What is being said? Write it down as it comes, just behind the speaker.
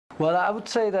Well, I would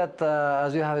say that,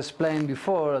 as you have explained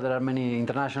before, there are many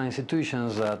international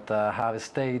institutions that have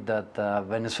stated that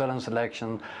Venezuelan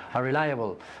elections are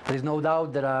reliable. There is no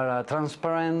doubt there are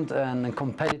transparent and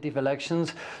competitive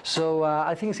elections. So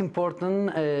I think it's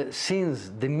important,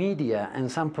 since the media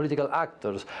and some political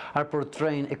actors are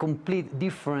portraying a complete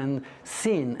different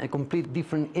scene, a complete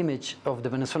different image of the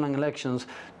Venezuelan elections,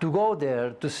 to go there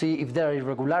to see if there are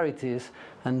irregularities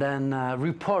and then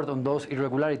report on those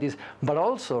irregularities, but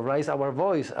also raise our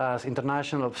voice as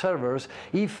international observers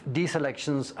if these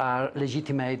elections are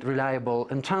legitimate, reliable,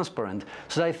 and transparent.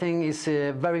 So I think it's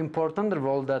very important, the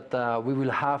role that we will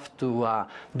have to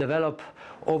develop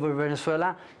over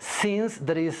Venezuela, since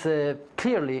there is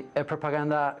clearly a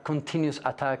propaganda continuous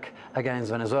attack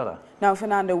against Venezuela. Now,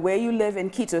 Fernando, where you live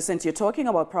in Quito, since you're talking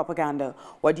about propaganda,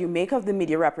 what do you make of the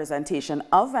media representation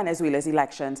of Venezuela's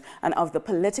elections and of the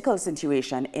political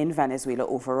situation in Venezuela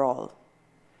overall?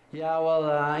 Yeah,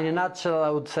 well, in a nutshell, I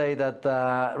would say that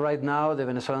right now the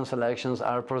Venezuelan elections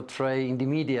are portrayed in the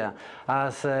media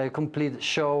as a complete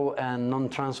show and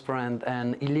non-transparent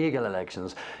and illegal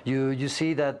elections. You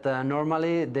see that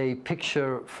normally they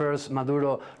picture first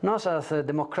Maduro not as a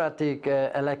democratic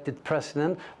elected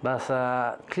president, but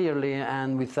clearly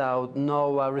and without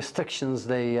no restrictions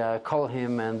they call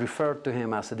him and refer to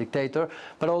him as a dictator,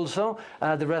 but also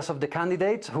the rest of the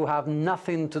candidates who have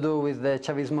nothing to do with the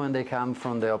Chavismo and they come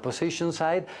from the opposition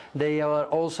side, they are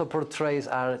also portrayed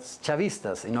as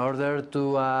Chavistas in order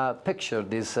to picture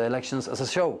these elections as a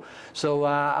show. So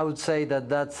I would say that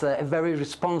that's a very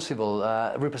responsible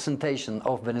representation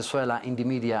of Venezuela in the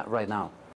media right now.